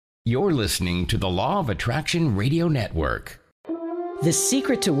You're listening to the Law of Attraction Radio Network. The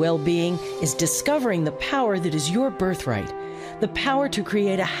secret to well-being is discovering the power that is your birthright, the power to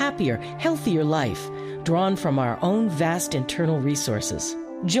create a happier, healthier life, drawn from our own vast internal resources.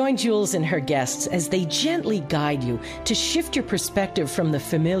 Join Jules and her guests as they gently guide you to shift your perspective from the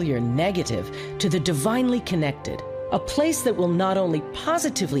familiar negative to the divinely connected, a place that will not only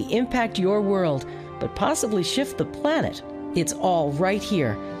positively impact your world, but possibly shift the planet. It's all right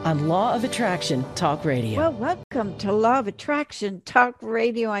here on Law of Attraction Talk Radio. Well, welcome to Law of Attraction Talk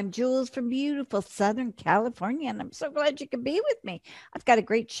Radio. I'm Jules from beautiful Southern California, and I'm so glad you could be with me. I've got a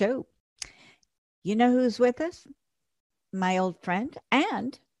great show. You know who's with us? My old friend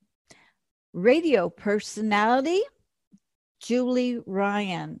and radio personality, Julie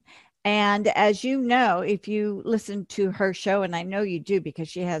Ryan. And as you know, if you listen to her show, and I know you do because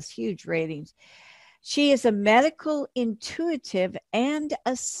she has huge ratings, she is a medical intuitive and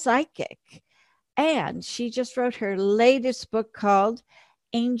a psychic. And she just wrote her latest book called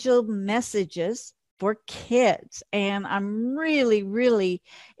Angel Messages for Kids. And I'm really, really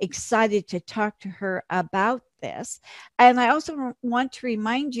excited to talk to her about this. And I also want to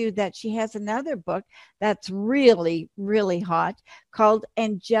remind you that she has another book that's really, really hot called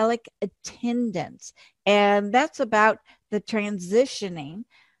Angelic Attendants. And that's about the transitioning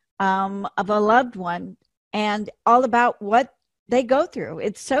of a loved one and all about what they go through.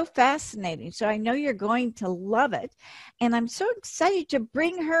 It's so fascinating. So I know you're going to love it. And I'm so excited to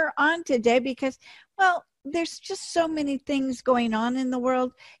bring her on today because, well, there's just so many things going on in the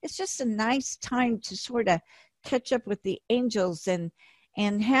world. It's just a nice time to sort of catch up with the angels and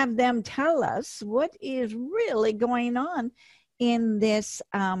have them tell us what is really going on in this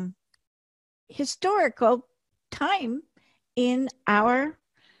historical time in our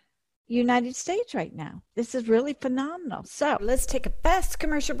United States right now. This is really phenomenal. So let's take a fast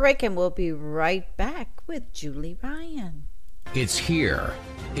commercial break and we'll be right back with Julie Ryan. It's here,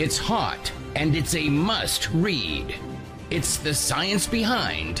 it's hot, and it's a must read. It's the science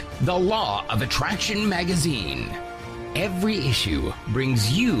behind the Law of Attraction magazine. Every issue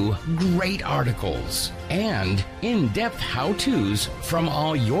brings you great articles and in-depth how-tos from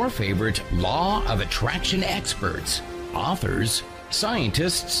all your favorite Law of Attraction experts, authors,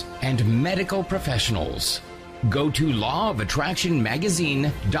 scientists, and medical professionals. Go to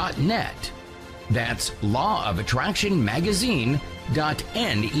lawofattractionmagazine.net. That's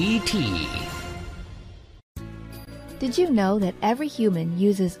lawofattractionmagazine.net. Did you know that every human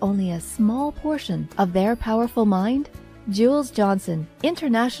uses only a small portion of their powerful mind? Jules Johnson,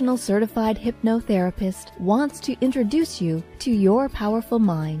 international certified hypnotherapist, wants to introduce you to your powerful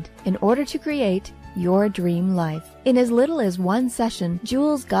mind in order to create your dream life. In as little as one session,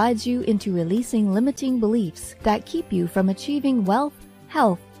 Jules guides you into releasing limiting beliefs that keep you from achieving wealth,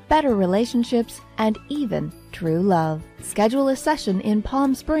 health, better relationships, and even true love. Schedule a session in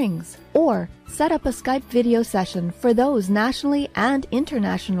Palm Springs or set up a Skype video session for those nationally and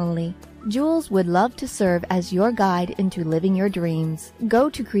internationally. Jules would love to serve as your guide into living your dreams. Go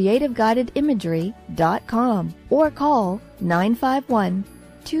to creativeguidedimagery.com or call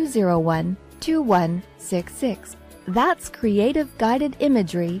 951-201-2166. That's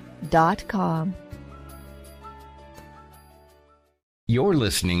creativeguidedimagery.com. You're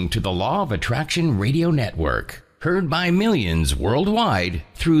listening to the Law of Attraction Radio Network, heard by millions worldwide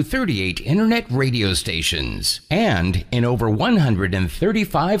through 38 internet radio stations and in over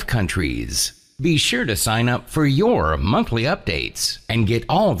 135 countries. Be sure to sign up for your monthly updates and get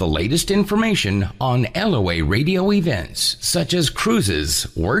all the latest information on LOA radio events such as cruises,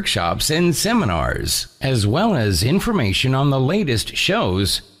 workshops, and seminars, as well as information on the latest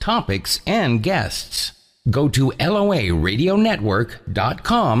shows, topics, and guests. Go to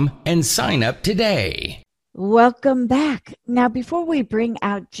LOARadionetwork.com and sign up today. Welcome back. Now, before we bring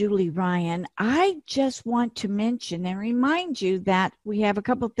out Julie Ryan, I just want to mention and remind you that we have a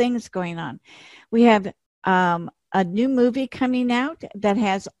couple things going on. We have a new movie coming out that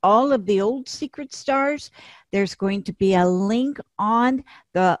has all of the old secret stars. There's going to be a link on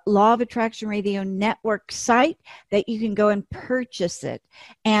the Law of Attraction Radio Network site that you can go and purchase it.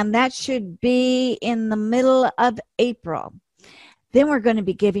 And that should be in the middle of April. Then we're going to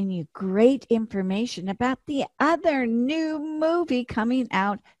be giving you great information about the other new movie coming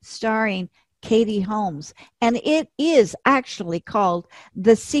out starring Katie Holmes. And it is actually called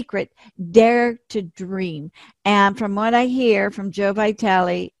The Secret, Dare to Dream. And from what I hear from Joe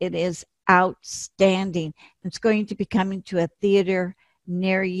Vitale, it is outstanding. It's going to be coming to a theater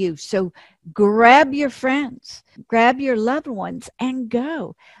near you. So grab your friends, grab your loved ones, and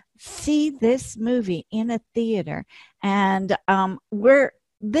go see this movie in a theater. And we're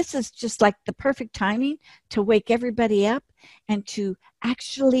this is just like the perfect timing to wake everybody up and to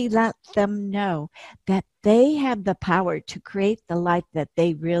actually let them know that they have the power to create the life that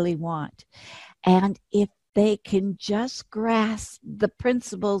they really want. And if they can just grasp the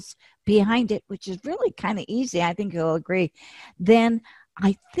principles behind it, which is really kind of easy, I think you'll agree, then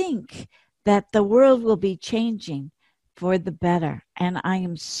I think that the world will be changing for the better. And I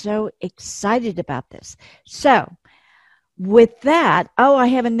am so excited about this. So with that, I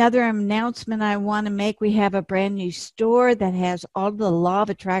have another announcement I want to make. We have a brand new store that has all the Law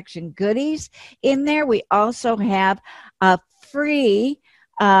of Attraction goodies in there. We also have a free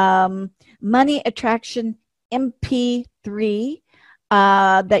Money Attraction MP3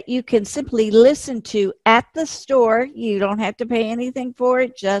 that you can simply listen to at the store. You don't have to pay anything for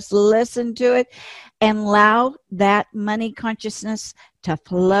it. Just listen to it and allow that money consciousness to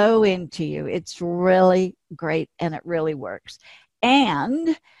flow into you. It's really great and it really works.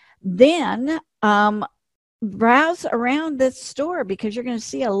 And then browse around this store because you're going to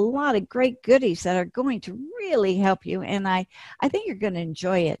see a lot of great goodies that are going to really help you. And I think you're going to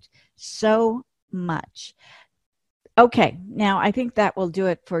enjoy it so much. Okay, now I think that will do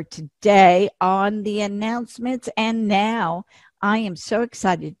it for today on the announcements. And now I am so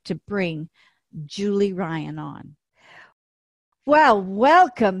excited to bring Julie Ryan on. Well,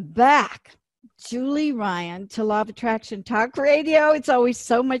 welcome back, Julie Ryan, to Law of Attraction Talk Radio. It's always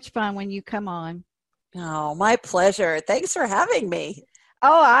so much fun when you come on. Oh, my pleasure. Thanks for having me.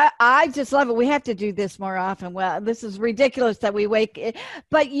 Oh, I just love it. We have to do this more often. Well, this is ridiculous that we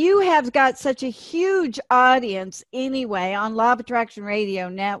but you have got such a huge audience anyway on Law of Attraction Radio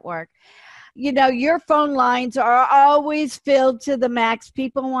Network. You know, your phone lines are always filled to the max.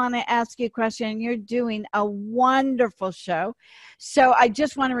 People want to ask you a question. You're doing a wonderful show. So I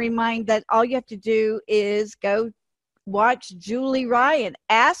just want to remind that all you have to do is go watch Julie Ryan.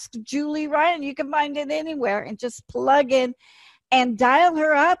 Ask Julie Ryan. You can find it anywhere and just plug in and dial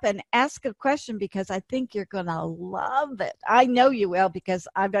her up and ask a question because I think you're going to love it. I know you will because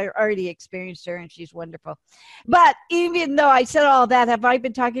I've already experienced her and she's wonderful. But even though I said all that, have I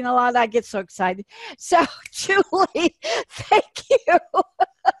been talking a lot? I get so excited. So, Julie, thank you.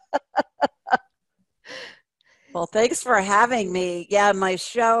 Well, thanks for having me. Yeah, my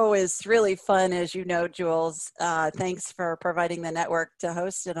show is really fun, as you know, Jules. Thanks for providing the network to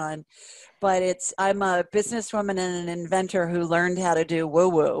host it on. But I'm a businesswoman and an inventor who learned how to do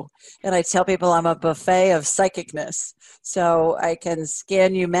woo-woo. And I tell people I'm a buffet of psychicness. So I can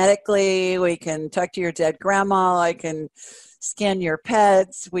scan you medically. We can talk to your dead grandma. I can scan your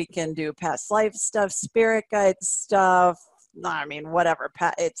pets. We can do past life stuff, spirit guide stuff. I mean, whatever.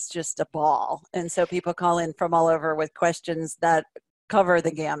 It's just a ball. And so people call in from all over with questions that cover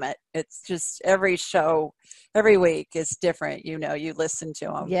the gamut. It's just every show, every week is different. You know, you listen to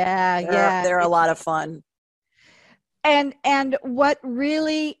them. Yeah. They're a lot of fun. And what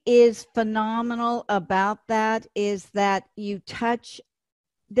really is phenomenal about that is that you touch,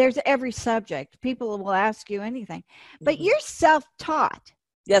 there's every subject. People will ask you anything, but you're self-taught.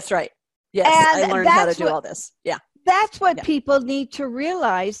 That's right. Yes, and I learned how to do all this. Yeah. That's what people need to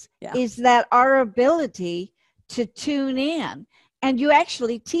realize is that our ability to tune in. And you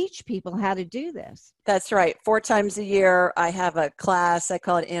actually teach people how to do this. That's right. 4 times a year, I have a class. I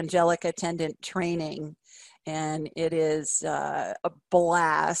call it Angelic Attendant Training. And it is a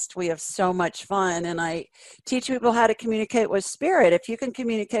blast. We have so much fun. And I teach people how to communicate with spirit. If you can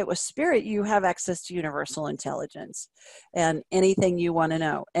communicate with spirit, you have access to universal intelligence. And anything you want to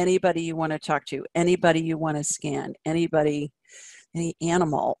know, anybody you want to talk to, anybody you want to scan, anybody, any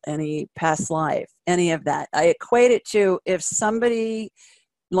animal, any past life, any of that. I equate it to if somebody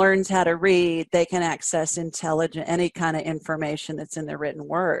learns how to read, they can access any kind of information that's in the written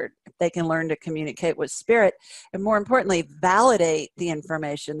word. If they can learn to communicate with spirit, and more importantly, validate the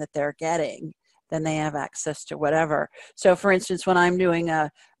information that they're getting, then they have access to whatever. So for instance, when I'm doing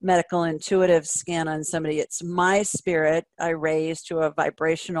a medical intuitive scan on somebody, it's my spirit I raise to a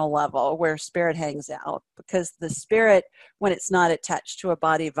vibrational level where spirit hangs out, because the spirit, when it's not attached to a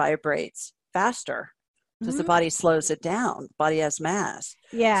body, vibrates faster because the body slows it down. Body has mass.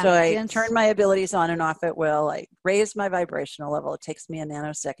 Yeah. So I turn my abilities on and off at will. I raise my vibrational level. It takes me a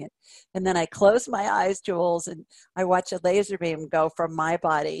nanosecond. And then I close my eyes, Jules, and I watch a laser beam go from my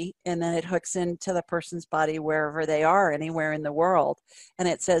body, and then it hooks into the person's body wherever they are, anywhere in the world. And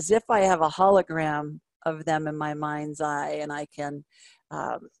it's as if I have a hologram of them in my mind's eye, and I can,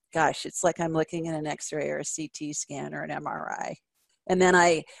 it's like I'm looking at an X-ray or a CT scan or an MRI. And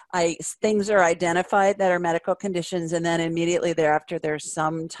then things are identified that are medical conditions, and then immediately thereafter there's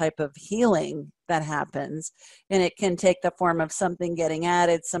some type of healing that happens, and it can take the form of something getting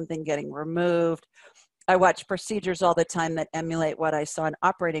added, something getting removed. I watch procedures all the time that emulate what I saw in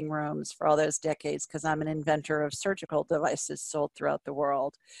operating rooms for all those decades, because I'm an inventor of surgical devices sold throughout the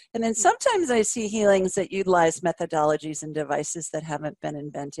world. And then sometimes I see healings that utilize methodologies and devices that haven't been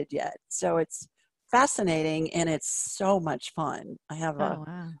invented yet. So it's fascinating, and it's so much fun. I have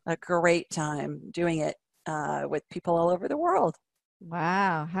a great time doing it with people all over the world.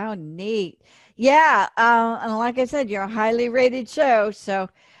 Wow, how neat. Yeah, and like I said, you're a highly rated show. So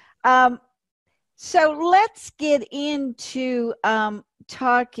let's get into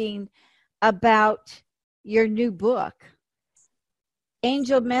talking about your new book,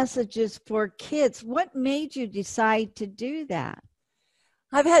 Angel Messages for Kids. What made you decide to do that?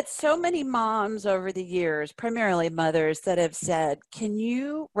 I've had so many moms over the years, primarily mothers, that have said, can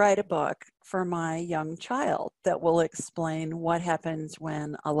you write a book for my young child that will explain what happens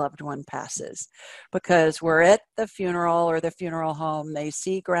when a loved one passes? Because we're at the funeral or the funeral home, they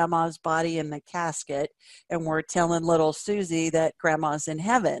see grandma's body in the casket, and we're telling little Susie that grandma's in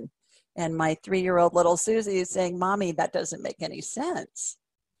heaven. And my 3-year-old little Susie is saying, Mommy, that doesn't make any sense.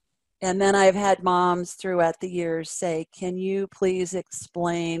 And then I've had moms throughout the years say, can you please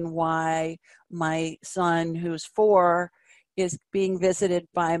explain why my son, who's 4, is being visited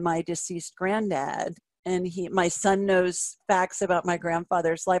by my deceased granddad? And my son knows facts about my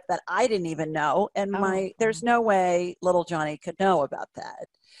grandfather's life that I didn't even know. And there's no way little Johnny could know about that.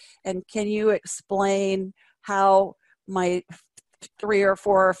 And can you explain how my 3 or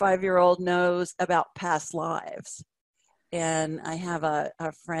 4 or 5-year-old knows about past lives? And I have a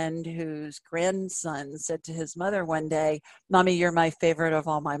friend whose grandson said to his mother one day, Mommy, you're my favorite of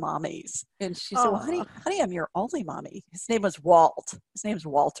all my mommies. And she said, well, honey, I'm your only mommy. His name was Walt. His name's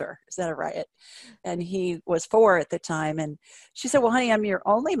Walter. Is that right? And he was 4 at the time. And she said, well, honey, I'm your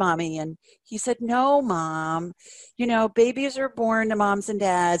only mommy. And he said, no, Mom. You know, babies are born to moms and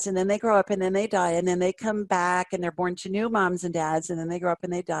dads, and then they grow up, and then they die, and then they come back, and they're born to new moms and dads, and then they grow up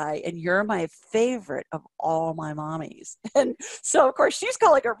and they die. And you're my favorite of all my mommies. And so, of course, she's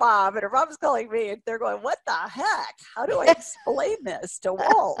calling her mom, and her mom's calling me, and they're going, what the heck? How do I explain this to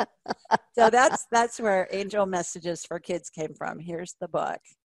Walt? So that's where Angel Messages for Kids came from. Here's the book.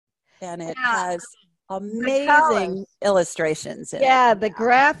 And it has amazing illustrations in it. Yeah, the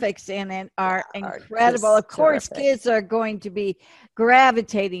graphics in it are incredible. Of course, kids are going to be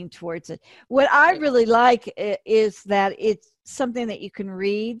gravitating towards it. What I really like is that it's something that you can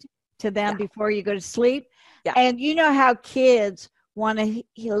read to them before you go to sleep. Yeah. And you know how kids want to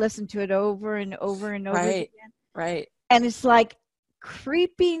listen to it over and over and over again? Right. And it's like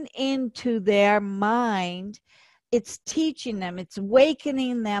creeping into their mind. It's teaching them, it's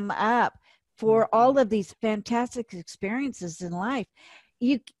wakening them up for all of these fantastic experiences in life.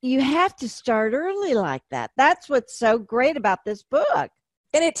 You have to start early like that. That's what's so great about this book.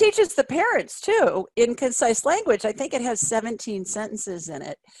 And it teaches the parents, too, in concise language. I think it has 17 sentences in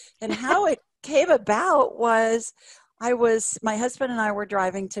it. And how it came about was my husband and I were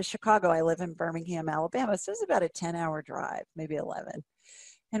driving to Chicago. I live in Birmingham, Alabama. So it was about a 10-hour drive, maybe 11.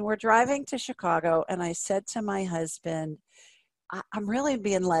 And we're driving to Chicago, and I said to my husband, I'm really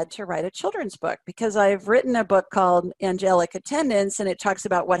being led to write a children's book, because I've written a book called Angelic Attendants, and it talks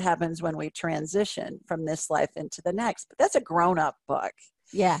about what happens when we transition from this life into the next. But that's a grown-up book.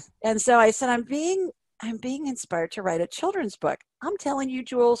 Yeah. And so I said, I'm being inspired to write a children's book. I'm telling you,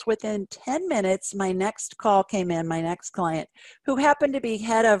 Jules, within 10 minutes, my next call came in, my next client, who happened to be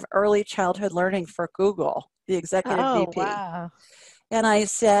head of early childhood learning for Google, the executive VP. Wow. And I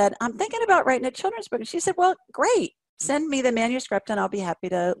said, I'm thinking about writing a children's book. And she said, well, great. Send me the manuscript and I'll be happy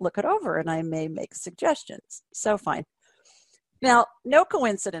to look it over, and I may make suggestions. So fine. Now, no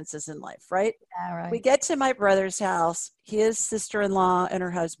coincidences in life, right? Yeah, right. We get to my brother's house. His sister-in-law and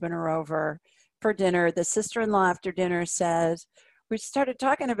her husband are over for dinner. The sister-in-law after dinner says, we started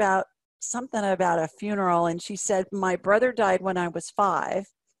talking about something about a funeral, and she said, my brother died when I was 5,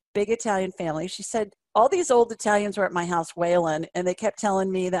 big Italian family. She said, all these old Italians were at my house wailing, and they kept telling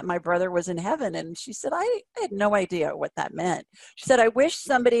me that my brother was in heaven. And she said, I had no idea what that meant. She said, I wish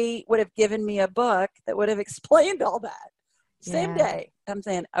somebody would have given me a book that would have explained all that. Same day. I'm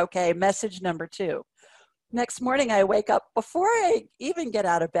saying, okay, message number 2. Next morning, I wake up before I even get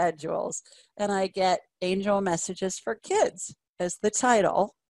out of bed, Jules, and I get Angel Messages for Kids as the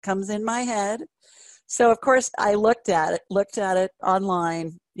title comes in my head. So, of course, I looked at it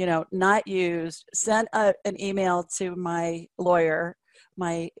online, not used, sent an email to my lawyer,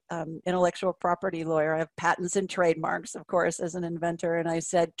 my intellectual property lawyer. I have patents and trademarks, of course, as an inventor. And I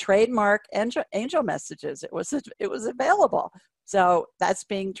said, trademark angel messages. It was available. So that's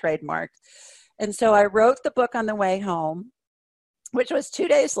being trademarked. And so I wrote the book on the way home, which was 2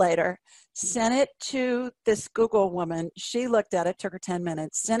 days later, sent it to this Google woman. She looked at it, took her 10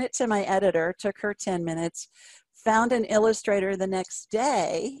 minutes, sent it to my editor, took her 10 minutes, found an illustrator the next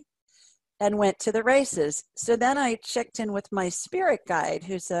day, and went to the races. So then I checked in with my spirit guide,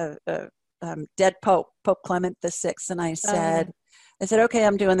 who's a dead Pope Clement VI, and I said, okay,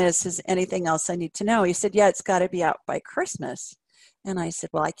 I'm doing this. Is anything else I need to know? He said, yeah, it's got to be out by Christmas. And I said,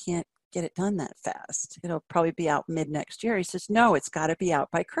 well, I can't get it done that fast. It'll probably be out mid next year. He says, no, it's got to be out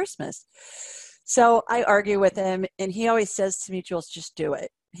by Christmas. So I argue with him, and he always says to me, Jules, just do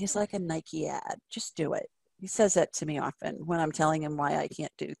it. He's like a Nike ad, just do it. He says that to me often when I'm telling him why I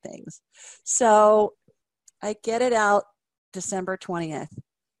can't do things. So I get it out December 20th.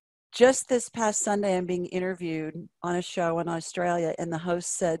 Just this past Sunday, I'm being interviewed on a show in Australia, and the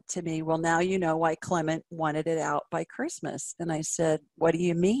host said to me, well, now you know why Clement wanted it out by Christmas. And I said, what do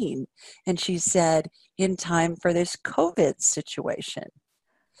you mean? And she said, in time for this COVID situation.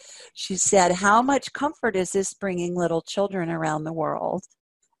 She said, how much comfort is this bringing little children around the world,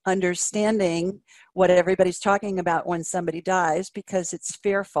 understanding what everybody's talking about when somebody dies because it's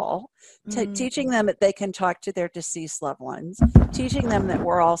fearful, teaching them that they can talk to their deceased loved ones, teaching them that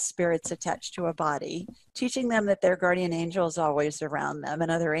we're all spirits attached to a body, teaching them that their guardian angel is always around them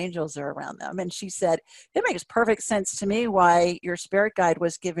and other angels are around them. And she said, it makes perfect sense to me why your spirit guide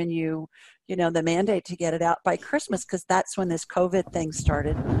was giving you, the mandate to get it out by Christmas, because that's when this COVID thing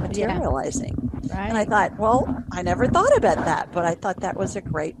started materializing. Yeah. Right. And I thought, well, I never thought about that, but I thought that was a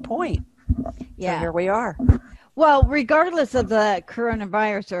great point. Yeah. So here we are. Well, regardless of the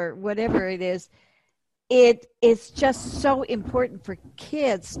coronavirus or whatever it is just so important for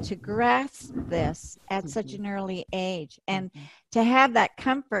kids to grasp this at such an early age and to have that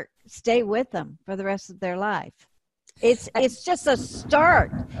comfort stay with them for the rest of their life. It's just a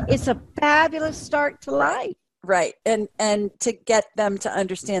start. It's a fabulous start to life. Right. And to get them to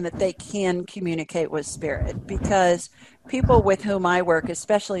understand that they can communicate with spirit, because people with whom I work,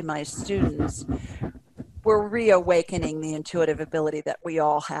 especially my students, we're reawakening the intuitive ability that we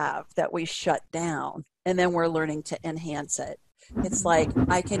all have, that we shut down, and then we're learning to enhance it. It's like,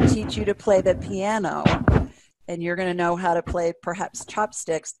 I can teach you to play the piano, and you're going to know how to play perhaps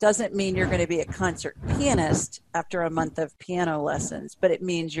chopsticks. Doesn't mean you're going to be a concert pianist after a month of piano lessons, but it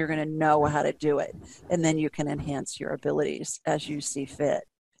means you're going to know how to do it. And then you can enhance your abilities as you see fit.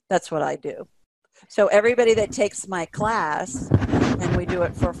 That's what I do. So everybody that takes my class, and we do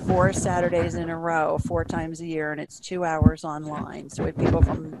it for 4 Saturdays in a row, 4 times a year, and it's 2 hours online. So we have people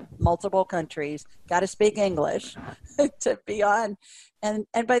from multiple countries, got to speak English to be on. And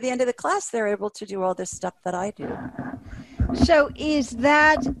by the end of the class, they're able to do all this stuff that I do. So is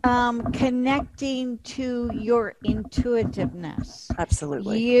that connecting to your intuitiveness?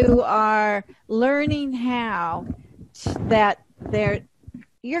 Absolutely. You are learning how that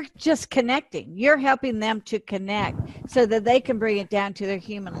you're just connecting. You're helping them to connect so that they can bring it down to their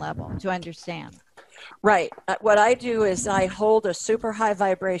human level to understand. Right. What I do is I hold a super high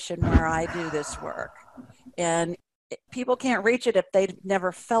vibration where I do this work. And people can't reach it if they've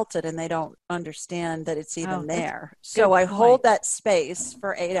never felt it and they don't understand that it's even there. So I hold that space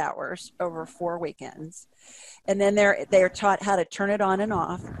for 8 hours over 4 weekends. And then they're taught how to turn it on and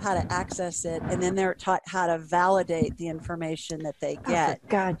off, how to access it, and then they're taught how to validate the information that they get.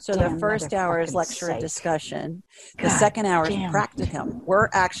 So the first hour is lecture and discussion. The second hour is practicum. We're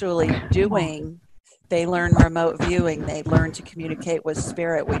actually doing, they learn remote viewing, they learn to communicate with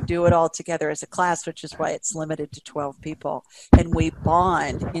spirit. We do it all together as a class, which is why it's limited to 12 people. And we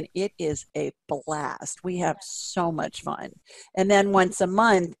bond, and it is a blast. We have so much fun. And then once a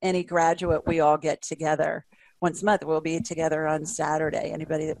month, any graduate, we all get together. Once a month, we'll be together on Saturday,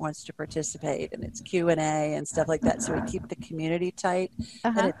 anybody that wants to participate, and it's Q&A and stuff like that. So we keep the community tight.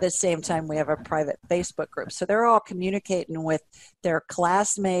 And at the same time, we have a private Facebook group. So they're all communicating with their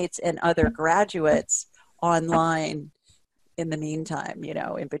classmates and other graduates online in the meantime,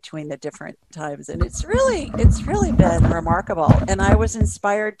 in between the different times. And it's really been remarkable. And I was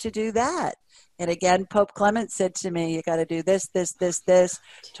inspired to do that. And again, Pope Clement said to me, you got to do this,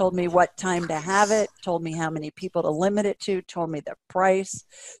 told me what time to have it, told me how many people to limit it to, told me the price,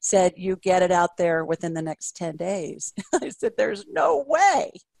 said, you get it out there within the next 10 days. I said, there's no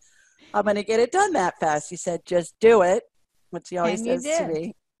way I'm going to get it done that fast. He said, just do it, which he always says to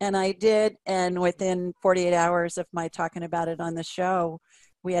me. And I did. And within 48 hours of my talking about it on the show,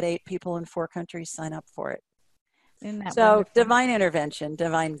 we had 8 people in 4 countries sign up for it. Isn't that So wonderful? divine intervention,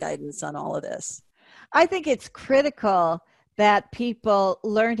 divine guidance on all of this. I think it's critical that people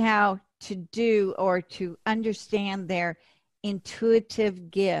learn how to do or to understand their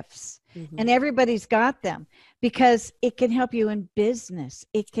intuitive gifts. Mm-hmm. And everybody's got them, because it can help you in business.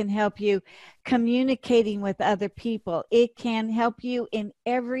 It can help you communicating with other people. It can help you in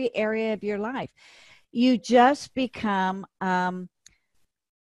every area of your life. You just become a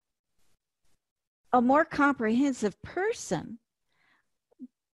more comprehensive person,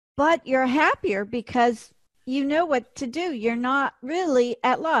 but you're happier because you know what to do. You're not really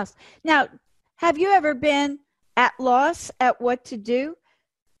at loss. Now, have you ever been at loss at what to do?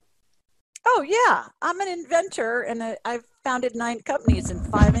 Oh, yeah. I'm an inventor, and I've founded 9 companies in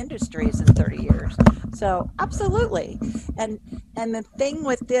 5 industries in 30 years. So absolutely. And the thing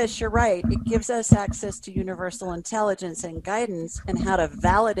with this, you're right, it gives us access to universal intelligence and guidance and how to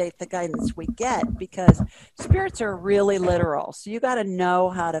validate the guidance we get, because spirits are really literal. So you got to know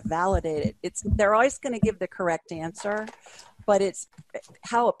how to validate it. They're always going to give the correct answer, but it's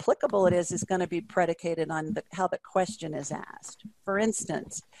how applicable it is going to be predicated on how the question is asked. For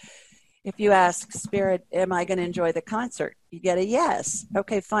instance, if you ask Spirit, am I going to enjoy the concert? You get a yes.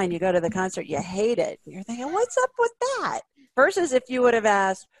 Okay, fine. You go to the concert, you hate it. You're thinking, what's up with that? Versus if you would have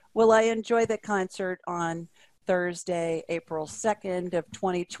asked, will I enjoy the concert on Thursday, April 2nd of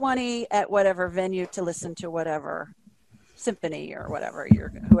 2020 at whatever venue to listen to whatever symphony or whatever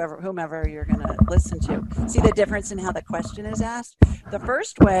whomever you're going to listen to. See the difference in how the question is asked? The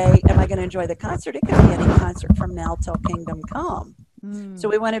first way, am I going to enjoy the concert? It could be any concert from now till kingdom come. So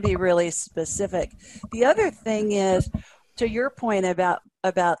we want to be really specific. The other thing is, to your point about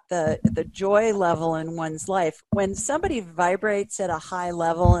the joy level in one's life, when somebody vibrates at a high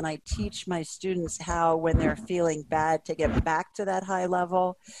level, and I teach my students how, when they're feeling bad, to get back to that high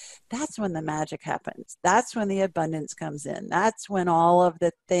level, that's when the magic happens. That's when the abundance comes in. That's when all of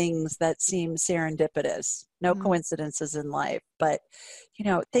the things that seem serendipitous, no coincidences in life, but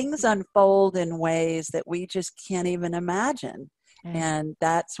things unfold in ways that we just can't even imagine. And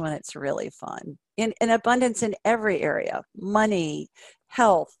that's when it's really fun. In abundance in every area: money,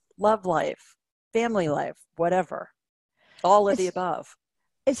 health, love life, family life, whatever. All of the above.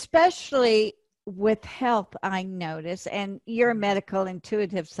 Especially with health, I notice, and you're a medical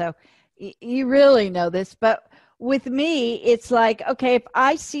intuitive, so you really know this, but with me, it's like, okay, if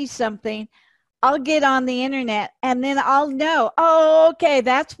I see something, I'll get on the internet and then I'll know, oh, okay,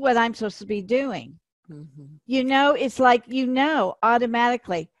 that's what I'm supposed to be doing. It's like,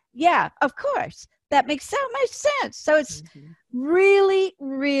 automatically. Yeah, of course. That makes so much sense. So it's really,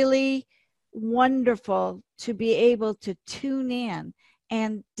 really wonderful to be able to tune in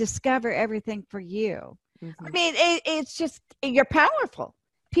and discover everything for you. I mean, it's just, you're powerful.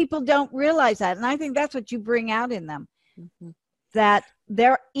 People don't realize that. And I think that's what you bring out in them, that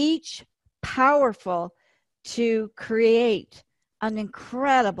they're each powerful to create an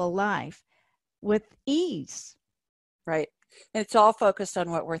incredible life with ease. Right. And it's all focused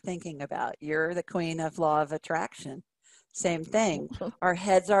on what we're thinking about. You're the queen of law of attraction. Same thing. Our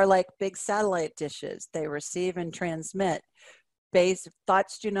heads are like big satellite dishes. They receive and transmit.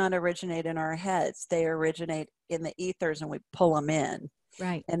 Thoughts do not originate in our heads. They originate in the ethers, and we pull them in.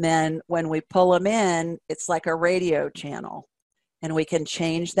 Right. And then when we pull them in, it's like a radio channel, and we can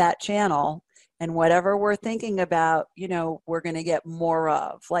change that channel. And whatever we're thinking about, we're going to get more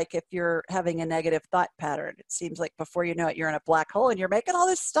of. Like if you're having a negative thought pattern, it seems like before you know it, you're in a black hole and you're making all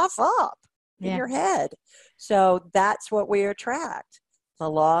this stuff up in your head. So that's what we attract. The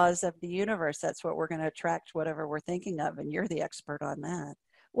laws of the universe, that's what we're going to attract, whatever we're thinking of. And you're the expert on that.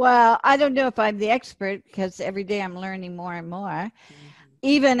 Well, I don't know if I'm the expert, because every day I'm learning more and more.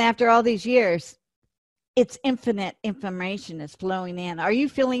 Even after all these years, it's infinite information is flowing in. Are you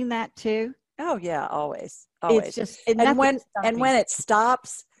feeling that too? Oh yeah, always. It's just, and when it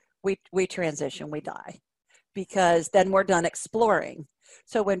stops, we transition, we die, because then we're done exploring.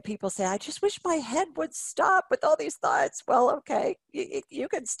 So when people say, I just wish my head would stop with all these thoughts, well, okay, you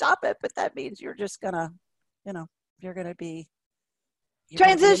can stop it, but that means you're just gonna, you're gonna be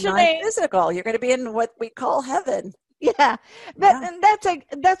transitioning physical. You're gonna be in what we call heaven. Yeah, and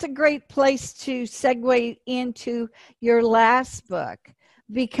that's a great place to segue into your last book,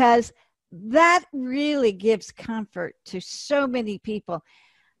 because that really gives comfort to so many people.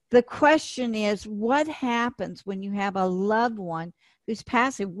 The question is, what happens when you have a loved one who's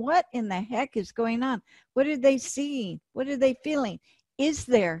passing? What in the heck is going on? What are they seeing? What are they feeling? Is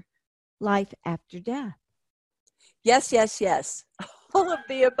there life after death? Yes, yes, yes. All of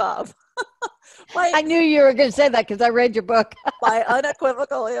the above. I knew you were going to say that because I read your book. My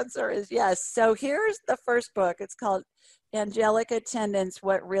unequivocal answer is yes. So here's the first book. It's called Angelic Attendants,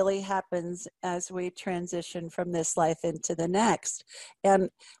 What Really Happens as We Transition from This Life into the Next. And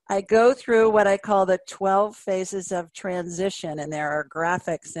I go through what I call the 12 phases of transition, and there are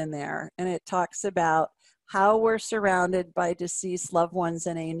graphics in there. And it talks about how we're surrounded by deceased loved ones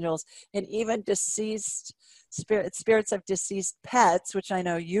and angels, and even deceased spirits of deceased pets, which I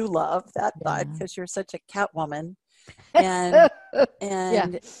know you love that thought because you're such a cat woman. And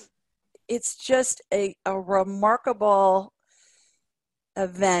it's just a remarkable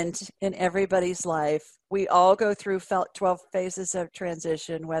event in everybody's life. We all go through 12 phases of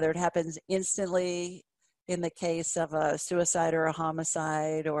transition, whether it happens instantly in the case of a suicide or a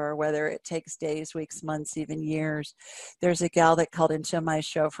homicide, or whether it takes days, weeks, months, even years. There's a gal that called into my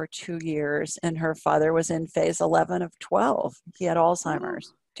show for 2 years, and her father was in phase 11 of 12. He had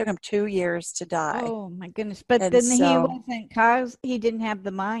Alzheimer's. Took him 2 years to die. Oh my goodness. But then he wasn't, cause he didn't have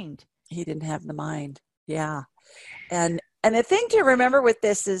the mind. He didn't have the mind. Yeah. And the thing to remember with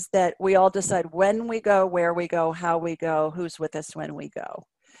this is that we all decide when we go, where we go, how we go, who's with us when we go.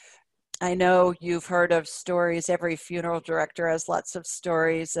 I know you've heard of stories. Every funeral director has lots of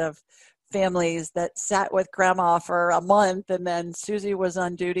stories of families that sat with grandma for a month, and then Susie was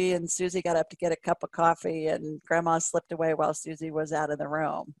on duty and Susie got up to get a cup of coffee and grandma slipped away while Susie was out of the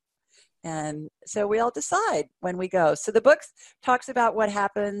room. And so we all decide when we go. So the book talks about what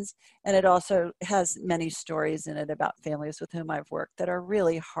happens, and it also has many stories in it about families with whom I've worked that are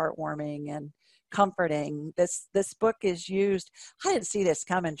really heartwarming and comforting. This book is used, I didn't see this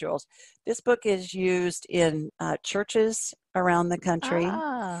coming, Jules. This book is used in churches around the country,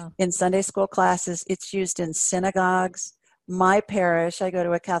 in Sunday school classes. It's used in synagogues. My parish, I go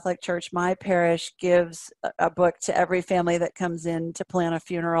to a Catholic church, my parish gives a book to every family that comes in to plan a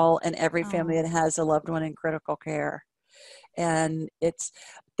funeral and every family that has a loved one in critical care. And it's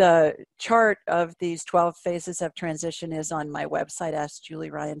the chart of these 12 phases of transition is on my website,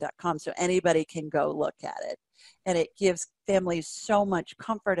 AskJulieRyan.com, so anybody can go look at it. And it gives families so much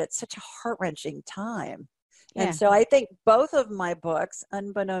comfort at such a heart-wrenching time. Yeah. And so I think both of my books,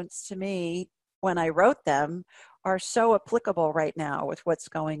 unbeknownst to me when I wrote them, are so applicable right now with what's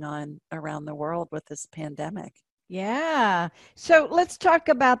going on around the world with this pandemic. Yeah. So let's talk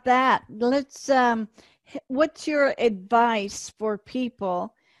about that. What's your advice for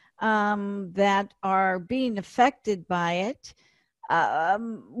people that are being affected by it?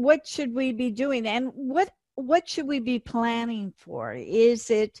 What should we be doing, and what should we be planning for? Is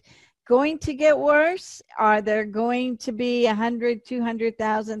it going to get worse? Are there going to be 100,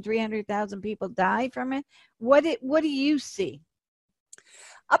 200,000, 300,000 people die from it? What do you see?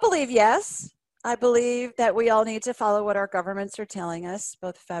 I believe yes. I believe that we all need to follow what our governments are telling us,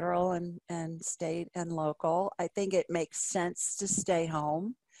 both federal and state and local. I think it makes sense to stay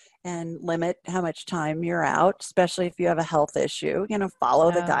home and limit how much time you're out, especially if you have a health issue,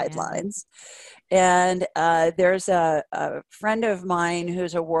 follow the guidelines. Yeah. And there's a friend of mine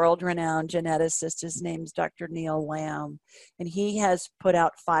who's a world-renowned geneticist. His name's Dr. Neil Lamb, and he has put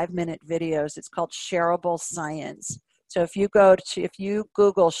out 5-minute videos. It's called Shareable Science. So if you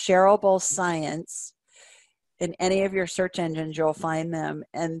Google Shareable Science in any of your search engines, you'll find them.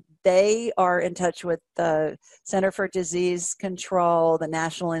 And they are in touch with the Center for Disease Control, the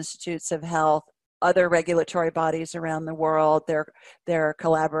National Institutes of Health, other regulatory bodies around the world. They're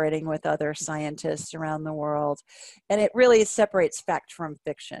collaborating with other scientists around the world. And it really separates fact from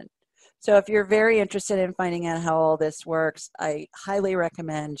fiction. So if you're very interested in finding out how all this works, I highly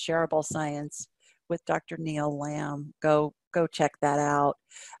recommend Shareable Science with Dr. Neil Lamb. Go check that out.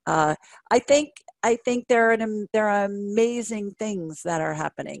 I think there are amazing things that are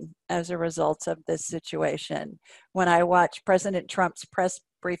happening as a result of this situation. When I watch President Trump's press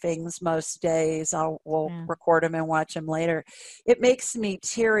briefings most days, we'll record them and watch them later. It makes me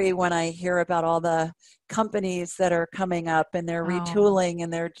teary when I hear about all the companies that are coming up and they're retooling,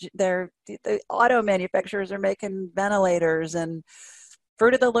 and the auto manufacturers are making ventilators, and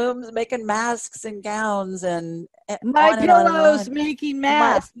Fruit of the Loom's making masks and gowns, and My Pillow's making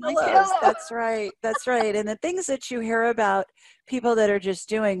masks. My Pillows. That's right. And the things that you hear about people that are just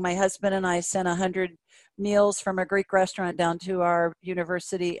doing. My husband and I sent 100 meals from a Greek restaurant down to our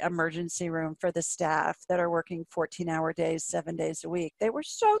university emergency room for the staff that are working 14-hour days, 7 days a week. They were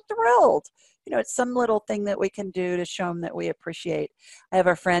so thrilled. It's some little thing that we can do to show them that we appreciate. I have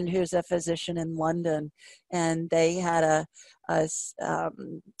a friend who's a physician in London, and they had a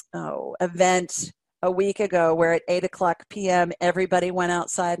event a week ago where at 8:00 p.m. everybody went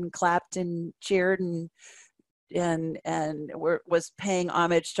outside and clapped and cheered and was paying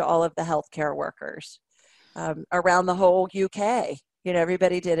homage to all of the healthcare workers around the whole UK.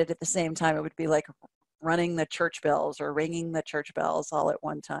 Everybody did it at the same time. It would be like running the church bells or ringing the church bells all at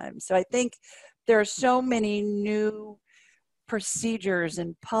one time. So I think there are so many new procedures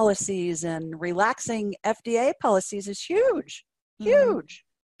and policies, and relaxing FDA policies is huge,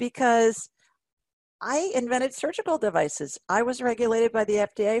 because I invented surgical devices. I was regulated by the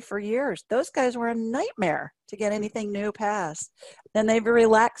FDA for years. Those guys were a nightmare to get anything new passed. Then they've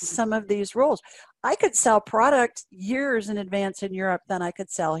relaxed some of these rules. I could sell product years in advance in Europe than I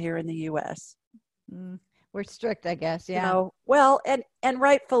could sell here in the US. We're strict, I guess. Yeah. Well, and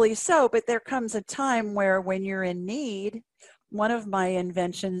rightfully so, but there comes a time where when you're in need, one of my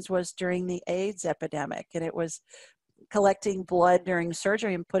inventions was during the AIDS epidemic, and it was collecting blood during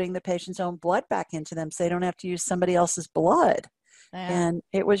surgery and putting the patient's own blood back into them so they don't have to use somebody else's blood. And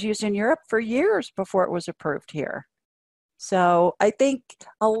it was used in Europe for years before it was approved here. So I think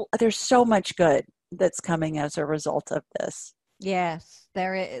there's so much good that's coming as a result of this. Yes,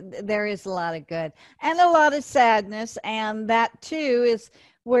 there is a lot of good and a lot of sadness. And that too is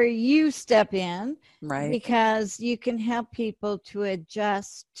where you step in, right? Because you can help people to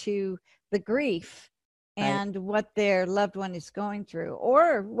adjust to the grief and what their loved one is going through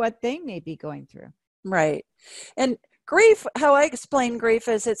or what they may be going through. Right. And grief, how I explain grief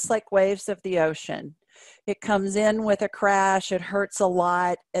is it's like waves of the ocean. It comes in with a crash, it hurts a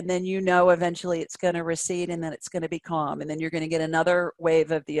lot, and then eventually it's going to recede and then it's going to be calm, and then you're going to get another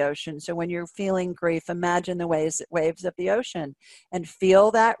wave of the ocean. So when you're feeling grief, imagine the waves of the ocean and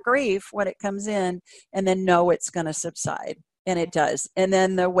feel that grief when it comes in, and then know it's going to subside. And it does. And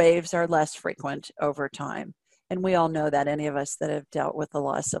then the waves are less frequent over time. And we all know that, any of us that have dealt with the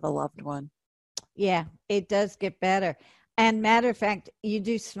loss of a loved one. Yeah, it does get better. And matter of fact, you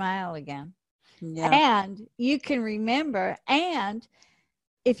do smile again. Yeah. And you can remember. And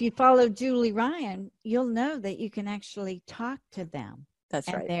if you follow Julie Ryan, you'll know that you can actually talk to them. That's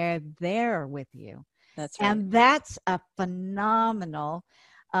right. And they're there with you. That's right. And that's a phenomenal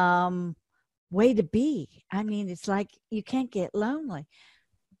way to be. I mean, it's like you can't get lonely.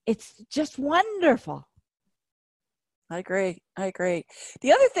 It's just wonderful. I agree.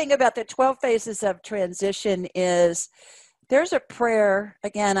 The other thing about the 12 phases of transition is there's a prayer.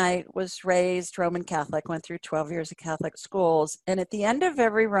 Again, I was raised Roman Catholic, went through 12 years of Catholic schools. And at the end of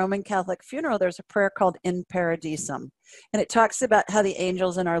every Roman Catholic funeral, there's a prayer called In Paradisum. And it talks about how the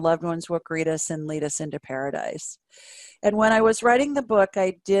angels and our loved ones will greet us and lead us into paradise. And when I was writing the book,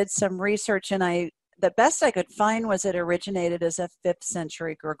 I did some research, and the best I could find was it originated as a 5th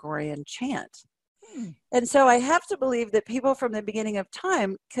century Gregorian chant. And so I have to believe that people from the beginning of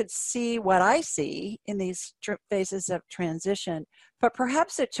time could see what I see in these phases of transition, but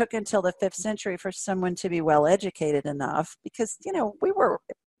perhaps it took until the 5th century for someone to be well educated enough, because,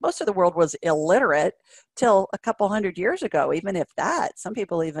 most of the world was illiterate till a couple hundred years ago, even if that, some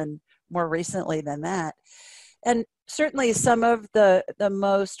people even more recently than that. And certainly some of the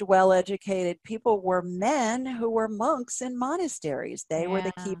most well-educated people were men who were monks in monasteries. They were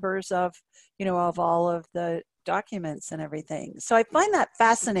the keepers of, of all of the documents and everything. So I find that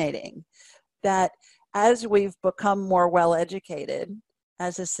fascinating, that as we've become more well-educated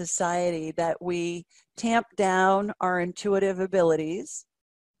as a society, that we tamp down our intuitive abilities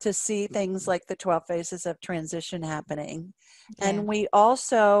to see things like the 12 phases of transition happening. Yeah. And we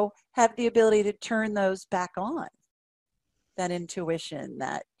also have the ability to turn those back on. That intuition,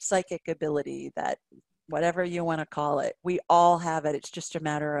 that psychic ability, that whatever you want to call it, we all have it. It's just a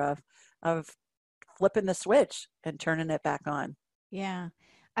matter of flipping the switch and turning it back on. Yeah.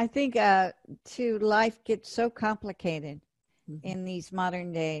 I think life gets so complicated in these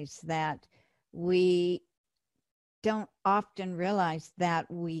modern days that we don't often realize that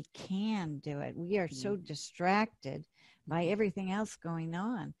we can do it. We are so distracted by everything else going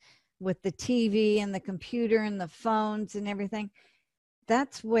on with the TV and the computer and the phones and everything.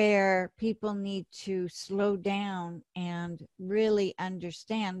 That's where people need to slow down and really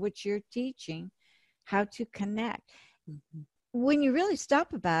understand, which you're teaching, how to connect. When you really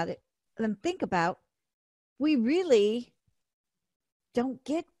stop about it and think about, we really don't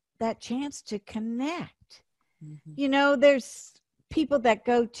get that chance to connect. There's people that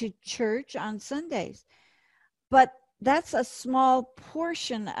go to church on Sundays, but that's a small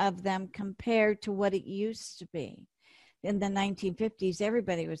portion of them compared to what it used to be. In the 1950s,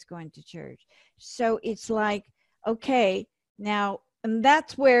 everybody was going to church. So it's like, okay, now, and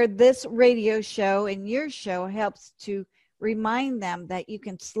that's where this radio show and your show helps to remind them that you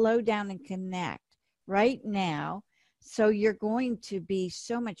can slow down and connect right now. So you're going to be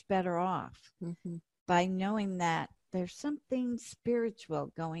so much better off by knowing that there's something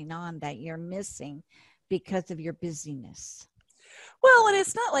spiritual going on that you're missing because of your busyness. Well, and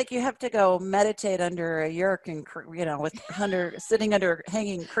it's not like you have to go meditate under a yurk and, sitting under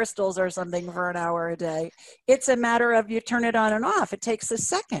hanging crystals or something for an hour a day. It's a matter of you turn it on and off. It takes a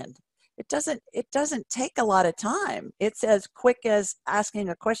second. It doesn't take a lot of time. It's as quick as asking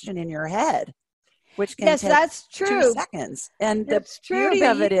a question in your head, which can take that's true. 2 seconds. And that's the beauty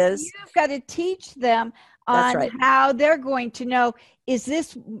of it is you've got to teach them on how they're going to know, is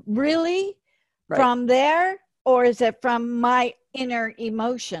this really from there, or is it from my inner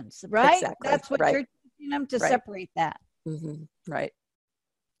emotions, right? Exactly. That's what you're teaching them to separate that. Mm-hmm. Right.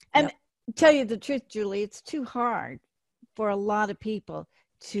 And tell you the truth, Julie, it's too hard for a lot of people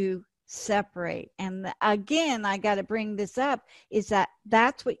to separate. And again, I got to bring this up, is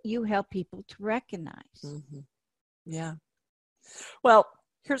that's what you help people to recognize. Mm-hmm. Yeah. Well,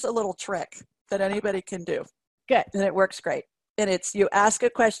 here's a little trick that anybody can do. Good. And it works great. And it's, you ask a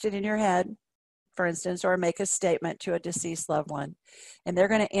question in your head, for instance, or make a statement to a deceased loved one, and they're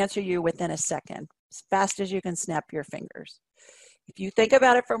going to answer you within a second, as fast as you can snap your fingers. If you think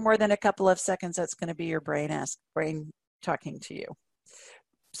about it for more than a couple of seconds, that's going to be your brain talking to you.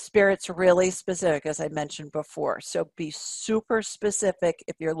 Spirit's really specific, as I mentioned before. So be super specific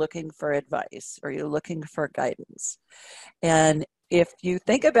if you're looking for advice or you're looking for guidance. And if you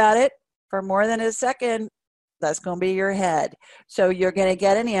think about it for more than a second, that's going to be your head. So you're going to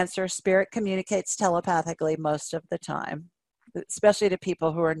get an answer. Spirit communicates telepathically most of the time, especially to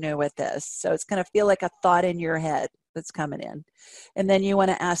people who are new with this. So it's going to feel like a thought in your head that's coming in. And then you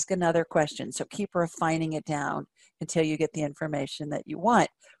want to ask another question. So keep refining it down until you get the information that you want.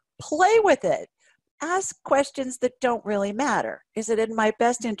 Play with it. Ask questions that don't really matter. Is it in my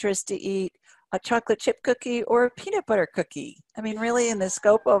best interest to eat a chocolate chip cookie or a peanut butter cookie? I mean, really, in the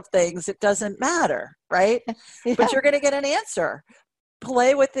scope of things, it doesn't matter, right? Yeah. But you're going to get an answer.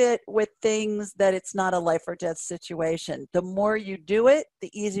 Play with it with things that it's not a life or death situation. The more you do it,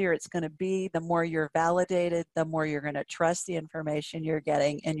 the easier it's going to be. The more you're validated, the more you're going to trust the information you're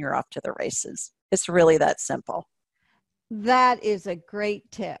getting, and you're off to the races. It's really that simple. That is a great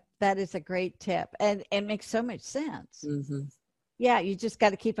tip. That is a great tip. And it makes so much sense. Mm-hmm. Yeah, you just got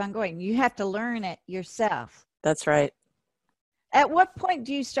to keep on going. You have to learn it yourself. That's right. At what point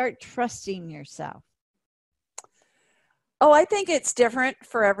do you start trusting yourself? Oh, I think it's different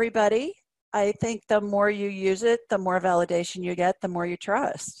for everybody. I think the more you use it, the more validation you get, the more you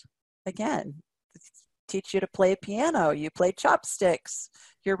trust. Again, teach you to play piano. You play chopsticks.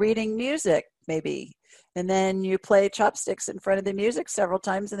 You're reading music, maybe. And then you play chopsticks in front of the music several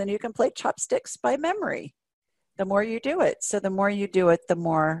times, and then you can play chopsticks by memory. The more you do it. So the more you do it, the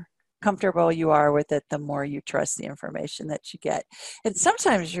more comfortable you are with it, the more you trust the information that you get. And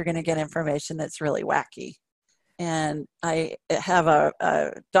sometimes you're going to get information that's really wacky. And I have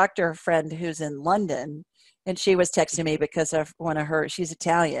a doctor friend who's in London, and she was texting me because of she's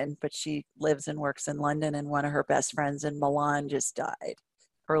Italian, but she lives and works in London, and one of her best friends in Milan just died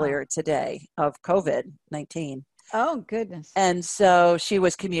earlier today of COVID-19. Oh, goodness. And so she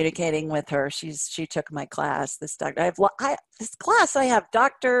was communicating with her. She took my class. This doctor, this class, I have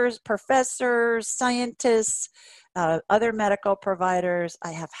doctors, professors, scientists, other medical providers.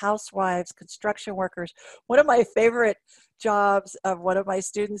 I have housewives, construction workers. One of my favorite jobs of one of my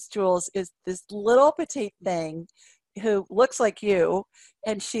students, Jules, is this little petite thing who looks like you,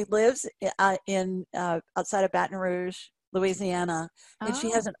 and she lives in outside of Baton Rouge, Louisiana, and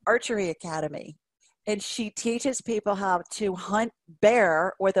she has an archery academy. And she teaches people how to hunt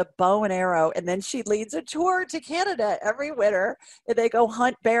bear with a bow and arrow. And then she leads a tour to Canada every winter. And they go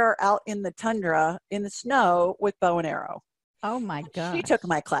hunt bear out in the tundra, in the snow, with bow and arrow. Oh, my God. She took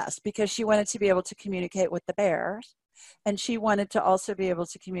my class because she wanted to be able to communicate with the bears. And she wanted to also be able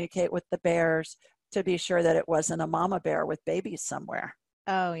to communicate with the bears to be sure that it wasn't a mama bear with babies somewhere.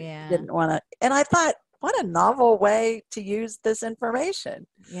 Oh, yeah. Didn't want to. And I thought, what a novel way to use this information.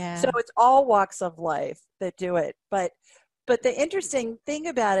 Yeah. So it's all walks of life that do it. But the interesting thing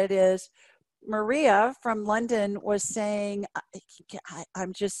about it is Maria from London was saying,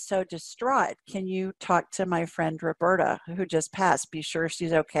 I'm just so distraught. Can you talk to my friend Roberta, who just passed? Be sure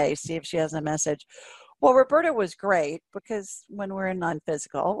she's okay. See if she has a message. Well, Roberta was great because when we're in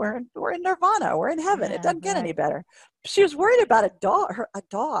non-physical, we're in nirvana. We're in heaven. Yeah, it doesn't get any better. She was worried about a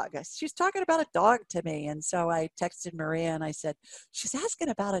dog. She's talking about a dog to me. And so I texted Maria and I said, she's asking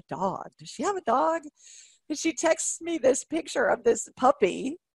about a dog. Does she have a dog? And she texts me this picture of this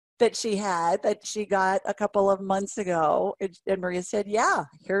puppy that she had that she got a couple of months ago. And Maria said, yeah,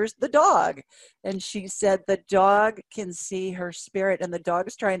 here's the dog. And she said the dog can see her spirit, and the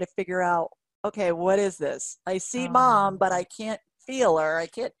dog's trying to figure out okay, what is this? I see Oh. mom, but I can't feel her. I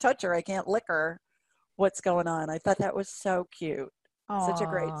can't touch her. I can't lick her. What's going on? I thought that was so cute. Such a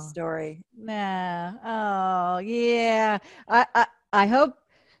great Oh, story. nah. Oh, yeah. I hope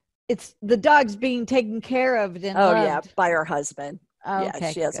it's the dog's being taken care of and Oh yeah, loved. by her husband. Yeah,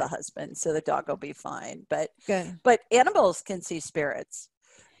 Okay, she has a good, husband, so the dog will be fine. But good. animals can see spirits.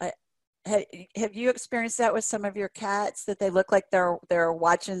 I, have, have you experienced that with some of your cats that they look like they're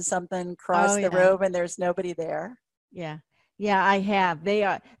watching something Oh, cross the yeah. room and there's nobody there? Yeah. Yeah, I have. They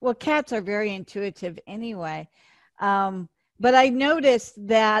are, well, cats are very intuitive anyway. Um, but I noticed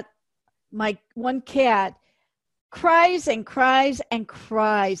that my one cat cries and cries and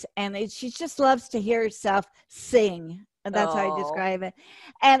cries, and she just loves to hear herself sing. And that's how I Oh, describe it.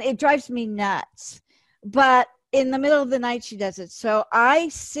 And it drives me nuts. But in the middle of the night, she does it. So I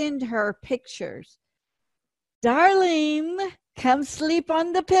send her pictures. Darling, come sleep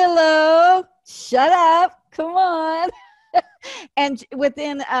on the pillow. Shut up. Come on. And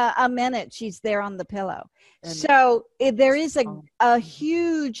within a minute, she's there on the pillow. and So there is a, oh, a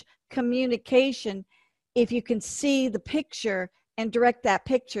huge communication if you can see the picture and direct that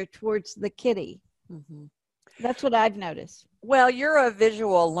picture towards the kitty. mhm. That's what I've noticed. Well, you're a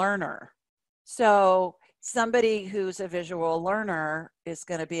visual learner. So somebody who's a visual learner is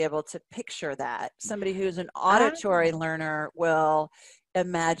going to be able to picture that. Somebody who's an Ah, auditory learner will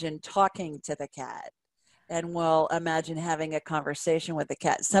imagine talking to the cat and will imagine having a conversation with the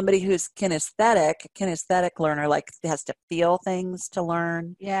cat. Somebody who's kinesthetic learner, like has to feel things to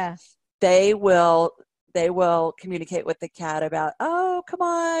learn, yeah. they will communicate with the cat about, oh, come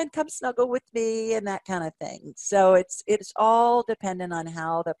on, come snuggle with me, and that kind of thing. So it's all dependent on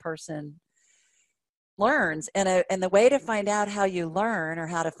how the person learns. And the way to find out how you learn, or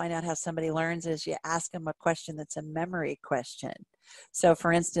how to find out how somebody learns, is you ask them a question that's a memory question. So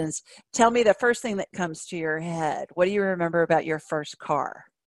for instance, tell me the first thing that comes to your head. What do you remember about your first car?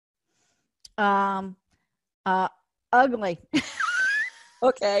 Um, uh, ugly.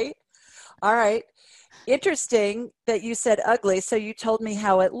 Okay. All right. Interesting that you said ugly. So you told me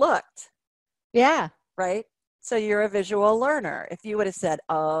how it looked, Yeah. right? So you're a visual learner. If you would have said,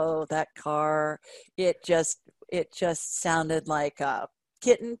 "Oh, that car, it just sounded like a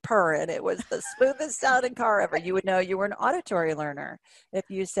kitten purring. It was the smoothest sounding car ever," you would know you were an auditory learner. If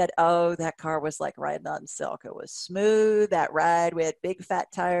you said, "Oh, that car was like riding on silk. It was smooth. That ride, we had big fat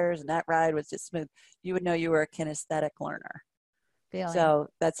tires, and that ride was just smooth," you would know you were a kinesthetic learner. Feeling. So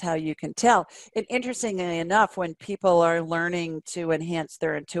that's how you can tell. And interestingly enough, when people are learning to enhance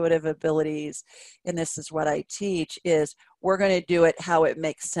their intuitive abilities, and this is what I teach, is we're going to do it how it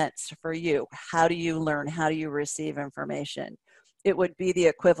makes sense for you. How do you learn? How do you receive information? It would be the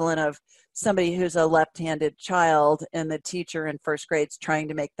equivalent of somebody who's a left-handed child and the teacher in first grade's trying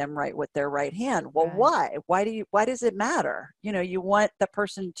to make them write with their right hand. Well, Right. why? Why does it matter? You want the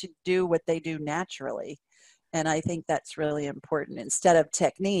person to do what they do naturally. And I think that's really important. Instead of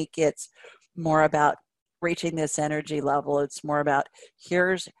technique, it's more about reaching this energy level. It's more about,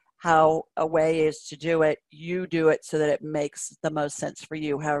 here's how a way is to do it. You do it so that it makes the most sense for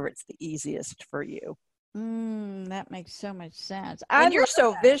you, however it's the easiest for you. That makes so much sense. And you're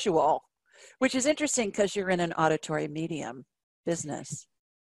so visual, which is interesting because you're in an auditory medium business.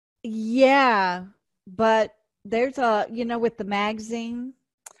 Yeah, but there's with the magazine,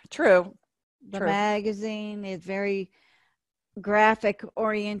 True. the True. magazine is very graphic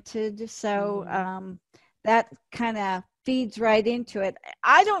oriented. So that kind of feeds right into it.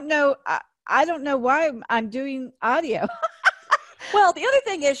 I don't know. I don't know why I'm doing audio. Well, the other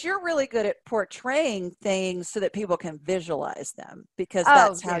thing is you're really good at portraying things so that people can visualize them, because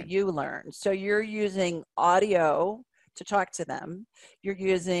that's how Yeah. you learn. So you're using audio to talk to them. You're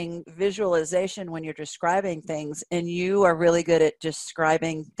using visualization when you're describing things, and you are really good at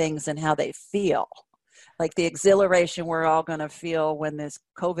describing things and how they feel. Like the exhilaration we're all going to feel when this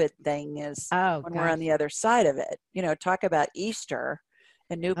COVID thing is, when we're on the other side of it. Talk about Easter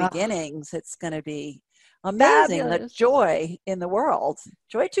and new beginnings. It's going to be amazing. Fabulous. The joy in the world,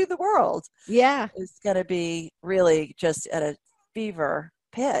 joy to the world, Yeah. is going to be really just at a fever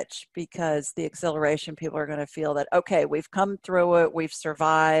pitch, because the exhilaration, people are going to feel that, okay, we've come through it, we've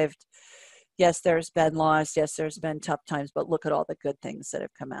survived. Yes, there's been loss. Yes, there's been tough times, but look at all the good things that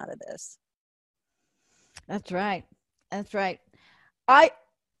have come out of this. That's right. That's right.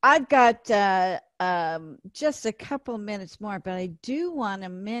 I've got just a couple of minutes more, but I do want to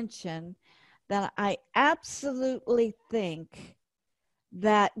mention that I absolutely think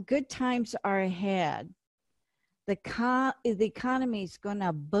that good times are ahead. The economy is going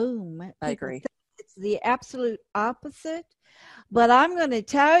to boom. I agree. It's the absolute opposite. But I'm going to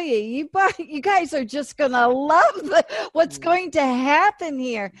tell you, you guys are just going to love what's going to happen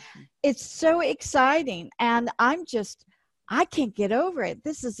here. It's so exciting. And I can't get over it.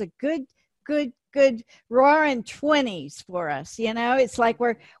 This is a good roaring 20s for us. You know, it's like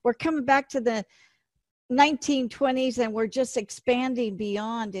we're coming back to the 1920s and we're just expanding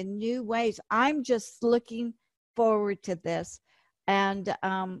beyond in new ways. I'm just looking forward to this. And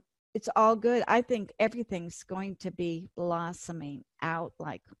it's all good. I think everything's going to be blossoming out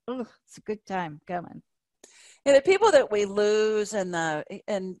like, oh, it's a good time coming. And the people that we lose and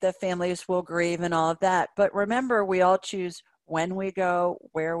the families will grieve and all of that. But remember, we all choose when we go,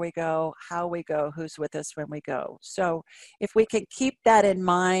 where we go, how we go, who's with us when we go. So if we can keep that in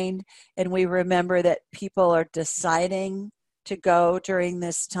mind and we remember that people are deciding to go during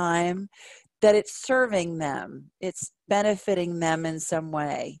this time, that it's serving them, it's benefiting them in some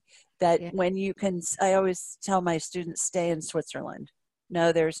way. That when you can, I always tell my students, stay in Switzerland.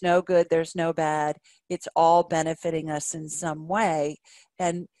 No, there's no good, there's no bad. It's all benefiting us in some way.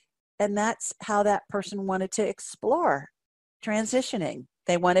 And that's how that person wanted to explore transitioning.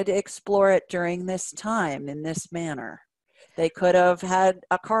 They wanted to explore it during this time in this manner. They could have had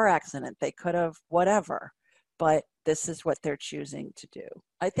a car accident. They could have whatever. But this is what they're choosing to do.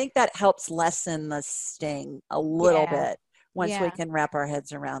 I think that helps lessen the sting a little bit once we can wrap our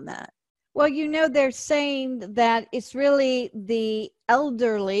heads around that. Well, you know, they're saying that it's really the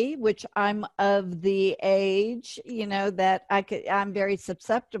elderly, which I'm of the age, you know, that I'm very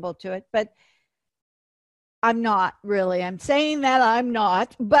susceptible to it, but I'm not really. I'm saying that I'm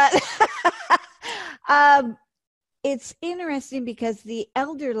not, but it's interesting because the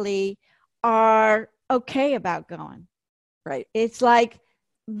elderly are okay about going. Right. It's like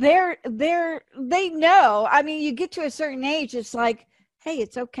they know. I mean, you get to a certain age, it's like, hey,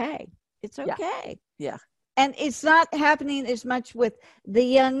 it's okay. It's okay. Yeah. And it's not happening as much with the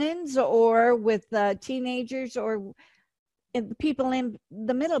youngins or with teenagers or people in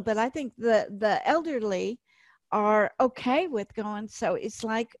the middle. But I think the elderly are okay with going. So it's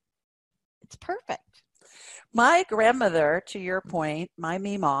like, it's perfect. My grandmother, to your point, my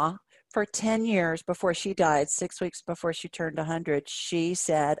Mima, for 10 years before she died, 6 weeks before she turned 100, she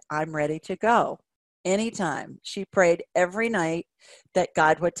said, I'm ready to go. Anytime. She prayed every night that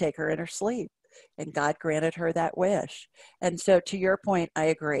God would take her in her sleep, and God granted her that wish. And so to your point, I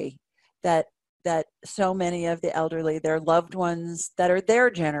agree that so many of the elderly, their loved ones that are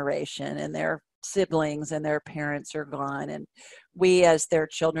their generation and their siblings and their parents are gone. And we as their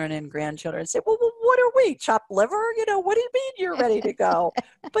children and grandchildren say, well, what are we, chopped liver? You know, what do you mean you're ready to go?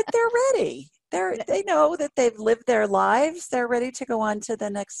 But they're ready. They know that they've lived their lives. They're ready to go on to the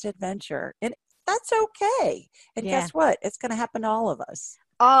next adventure. And that's okay. And guess what? It's going to happen to all of us.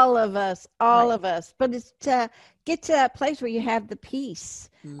 All of us. But it's to get to that place where you have the peace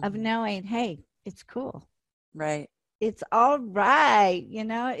of knowing, hey, it's cool. Right. It's all right. You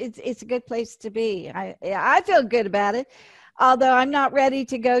know, it's a good place to be. I feel good about it. Although I'm not ready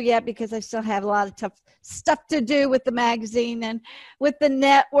to go yet because I still have a lot of tough stuff to do with the magazine and with the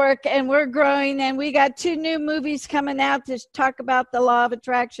network, and we're growing, and we got 2 new movies coming out to talk about the law of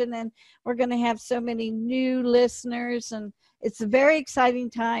attraction, and we're going to have so many new listeners, and it's a very exciting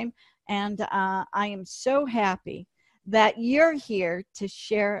time, and I am so happy that you're here to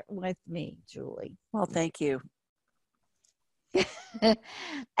share it with me, Julie. Well, thank you.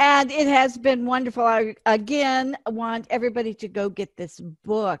 And it has been wonderful. I again want everybody to go get this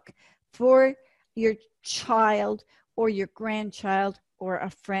book for your child or your grandchild or a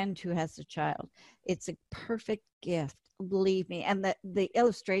friend who has a child. It's a perfect gift, believe me. And the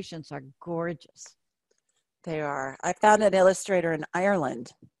illustrations are gorgeous. They are. I found an illustrator in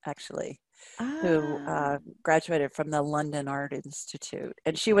Ireland, actually, who graduated from the London Art Institute.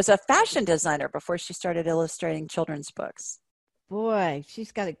 And she was a fashion designer before she started illustrating children's books. Boy,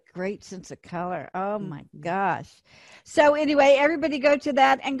 she's got a great sense of color. Oh, my gosh. So anyway, everybody go to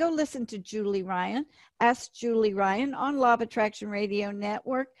that and go listen to Julie Ryan. Ask Julie Ryan on Law of Attraction Radio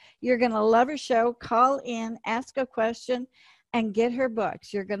Network. You're going to love her show. Call in, ask a question, and get her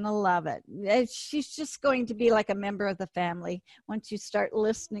books. You're going to love it. She's just going to be like a member of the family. Once you start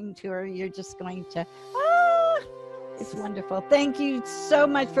listening to her, you're just going to, it's wonderful. Thank you so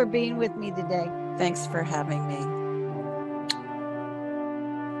much for being with me today. Thanks for having me.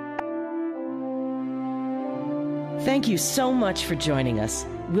 Thank you so much for joining us.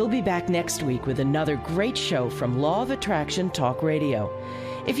 We'll be back next week with another great show from Law of Attraction Talk Radio.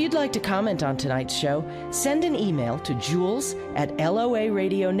 If you'd like to comment on tonight's show, send an email to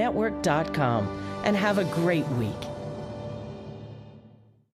jules@loaradionetwork.com and have a great week.